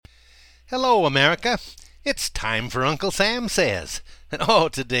Hello, America. It's time for Uncle Sam Says. And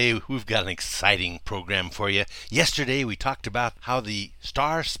today we've got an exciting program for you. Yesterday we talked about how the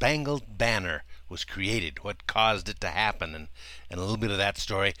Star Spangled Banner was created, what caused it to happen, and a little bit of that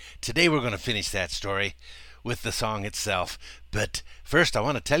story. Today we're going to finish that story with the song itself. But first I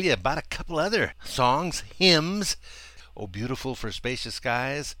want to tell you about a couple other songs, hymns. Oh, beautiful for spacious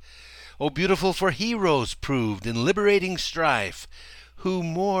skies. Oh, beautiful for heroes proved in liberating strife, who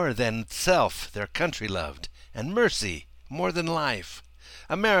more than self their country loved, and mercy more than life.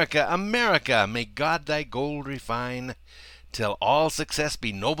 America, America, may God thy gold refine, till all success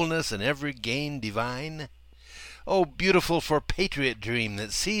be nobleness and every gain divine. Oh, beautiful for patriot dream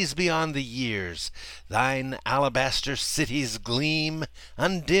that sees beyond the years, thine alabaster cities gleam,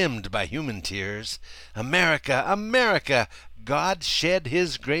 undimmed by human tears. America, America, God shed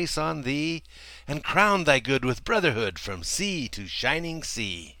his grace on thee, and crown thy good with brotherhood from sea to shining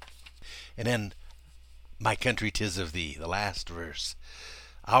sea. And then, my country 'tis of thee, the last verse.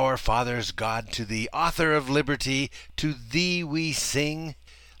 Our fathers God, to thee, author of liberty, to thee we sing.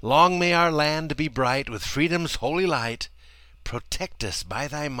 Long may our land be bright with freedom's holy light. Protect us by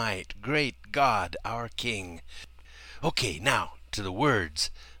thy might, great God, our King. Okay, now to the words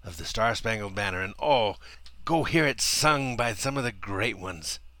of the Star Spangled Banner, and go hear it sung by some of the great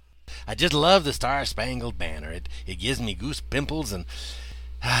ones. I just love the Star Spangled Banner. It gives me goose pimples, and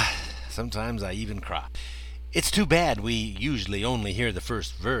sometimes I even cry. It's too bad we usually only hear the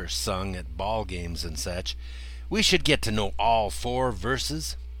first verse sung at ball games and such. We should get to know all four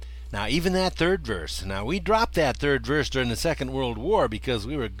verses. Now, even that third verse. Now, we dropped that third verse during the Second World War because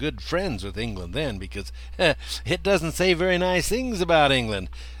we were good friends with England then, because it doesn't say very nice things about England.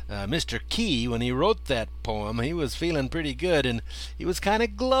 Mr. Key, when he wrote that poem, he was feeling pretty good, and he was kind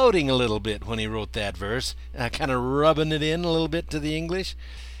of gloating a little bit when he wrote that verse, kind of rubbing it in a little bit to the English.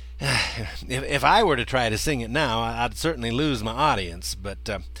 If I were to try to sing it now, I'd certainly lose my audience, but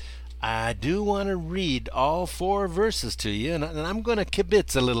I do want to read all four verses to you, and I'm going to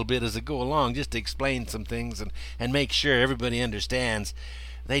kibitz a little bit as I go along, just to explain some things and make sure everybody understands.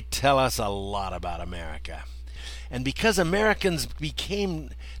 They tell us a lot about America. And because Americans became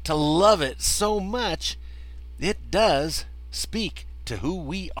to love it so much, it does speak to who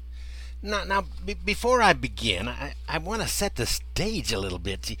we are. Now, before I begin, I want to set the stage a little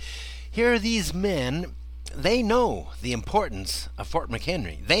bit. Here are these men. They know the importance of Fort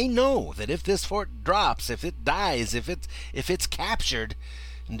McHenry. They know that if this fort drops, if it dies, if it's captured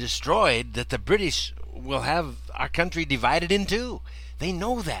and destroyed, that the British will have our country divided in two. They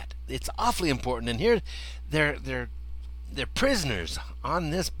know that. It's awfully important. And here they're prisoners on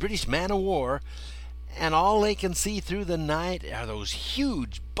this British man-of-war, and all they can see through the night are those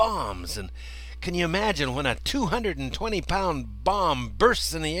huge bombs. And can you imagine when a 220-pound bomb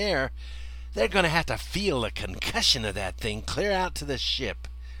bursts in the air? They're going to have to feel the concussion of that thing clear out to the ship,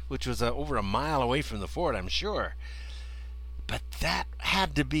 which was over a mile away from the fort, I'm sure. But that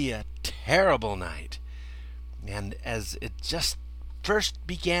had to be a terrible night. And as it just first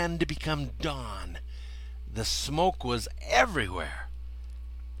began to become dawn, the smoke was everywhere.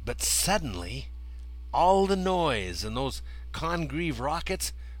 But suddenly, all the noise and those Congreve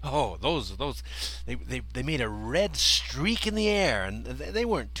rockets, they made a red streak in the air, and they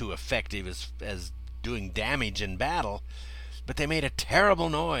weren't too effective as doing damage in battle, but they made a terrible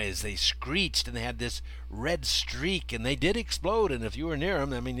noise. They screeched, and they had this red streak, and they did explode, and if you were near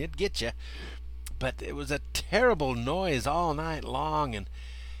them, it'd get you. But it was a terrible noise all night long,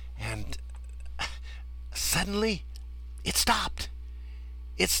 and suddenly it stopped.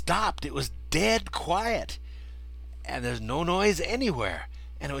 It stopped. It was dead quiet, and there's no noise anywhere.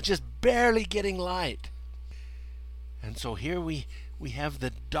 And it was just barely getting light. And so here we have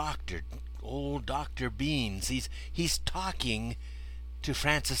the doctor, old Dr. Beans. He's talking to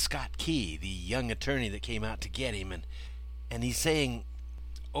Francis Scott Key, the young attorney that came out to get him. And he's saying,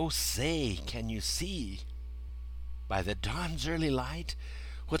 "Oh, say, can you see, by the dawn's early light,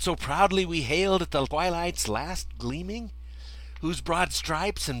 what so proudly we hailed at the twilight's last gleaming, whose broad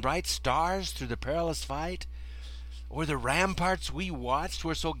stripes and bright stars through the perilous fight, or the ramparts we watched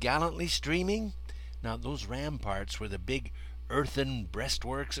were so gallantly streaming?" Now, those ramparts were the big earthen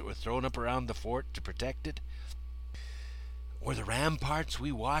breastworks that were thrown up around the fort to protect it. "Or the ramparts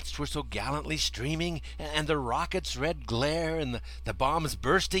we watched were so gallantly streaming, and the rockets' red glare, and the bombs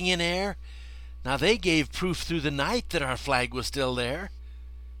bursting in air. Now, they gave proof through the night that our flag was still there.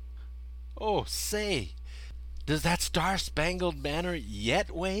 Oh, say, does that star-spangled banner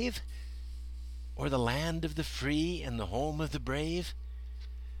yet wave? Or the land of the free and the home of the brave?"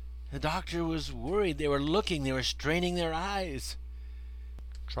 The doctor was worried. They were looking. They were straining their eyes.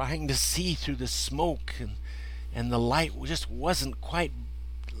 trying to see through the smoke, and the light just wasn't quite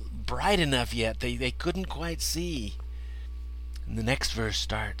bright enough yet. They couldn't quite see. And the next verse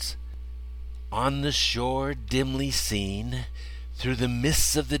starts, on the shore dimly seen, through the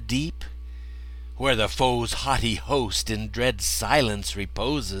mists of the deep, where the foe's haughty host in dread silence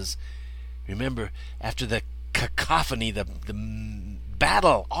reposes. Remember, after the cacophony, the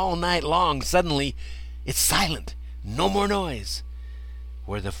battle all night long, suddenly it's silent, no more noise.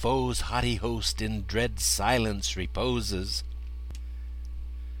 Where the foe's haughty host in dread silence reposes.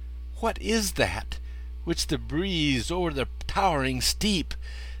 What is that which the breeze o'er the towering steep,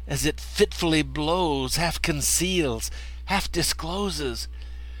 as it fitfully blows, half conceals, half discloses?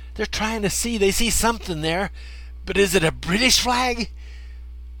 They're trying to see, they see something there, but is it a British flag?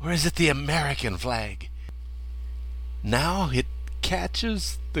 Or is it the American flag? Now it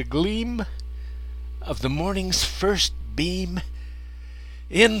catches the gleam of the morning's first beam,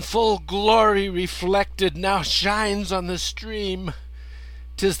 in full glory reflected, now shines on the stream.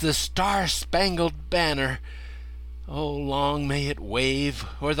 'Tis the Star Spangled Banner. Oh, long may it wave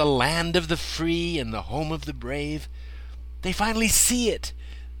o'er the land of the free and the home of the brave. They finally see it.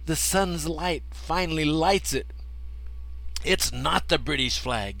 The sun's light finally lights it. It's not the British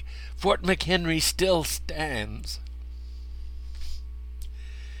flag. Fort McHenry still stands.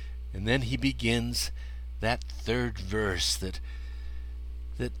 And then he begins that third verse that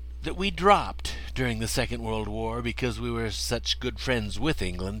we dropped during the Second World War because we were such good friends with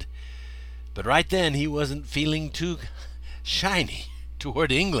England. But right then he wasn't feeling too shiny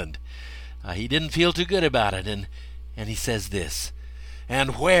toward England. He didn't feel too good about it, and he says this,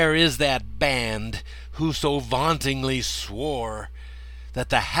 and where is that band who so vauntingly swore that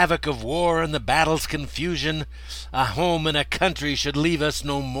the havoc of war and the battle's confusion, a home and a country should leave us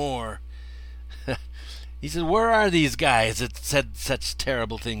no more? He said, where are these guys that said such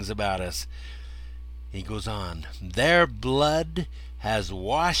terrible things about us? He goes on, their blood has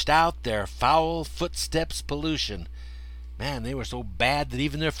washed out their foul footsteps' pollution. Man, they were so bad that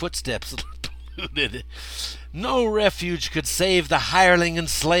even their footsteps polluted. No refuge could save the hireling and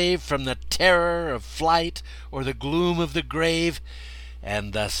slave from the terror of flight or the gloom of the grave,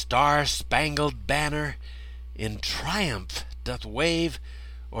 and the Star-Spangled Banner in triumph doth wave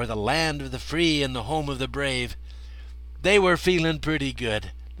o'er the land of the free and the home of the brave. They were feeling pretty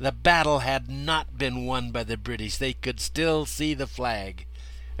good. The battle had not been won by the British. They could still see the flag,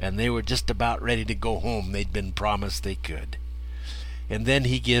 and they were just about ready to go home. They'd been promised they could. And then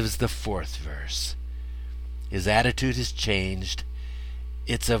he gives the fourth verse. His attitude has changed.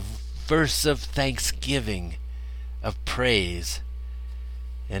 It's a verse of thanksgiving, of praise.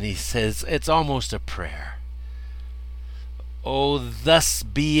 And he says, it's almost a prayer. Oh, thus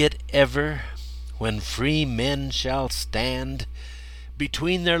be it ever, when free men shall stand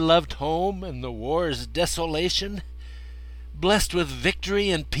between their loved home and the war's desolation. Blessed with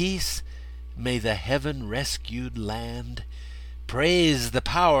victory and peace, may the heaven-rescued land praise the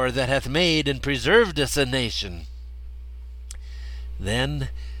power that hath made and preserved us a nation. Then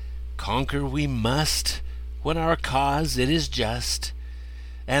conquer we must, when our cause it is just,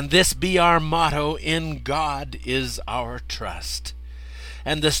 and this be our motto, in God is our trust.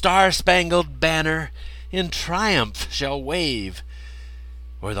 And the Star-Spangled Banner in triumph shall wave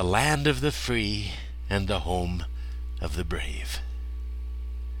o'er the land of the free and the home of the brave.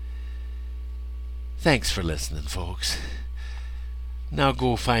 Thanks for listening, folks. Now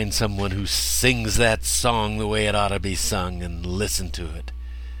go find someone who sings that song the way it ought to be sung and listen to it.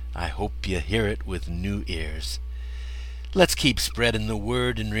 I hope you hear it with new ears. Let's keep spreading the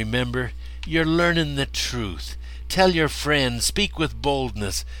word, and remember, you're learning the truth. Tell your friends, speak with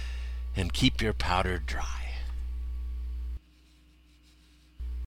boldness, and keep your powder dry.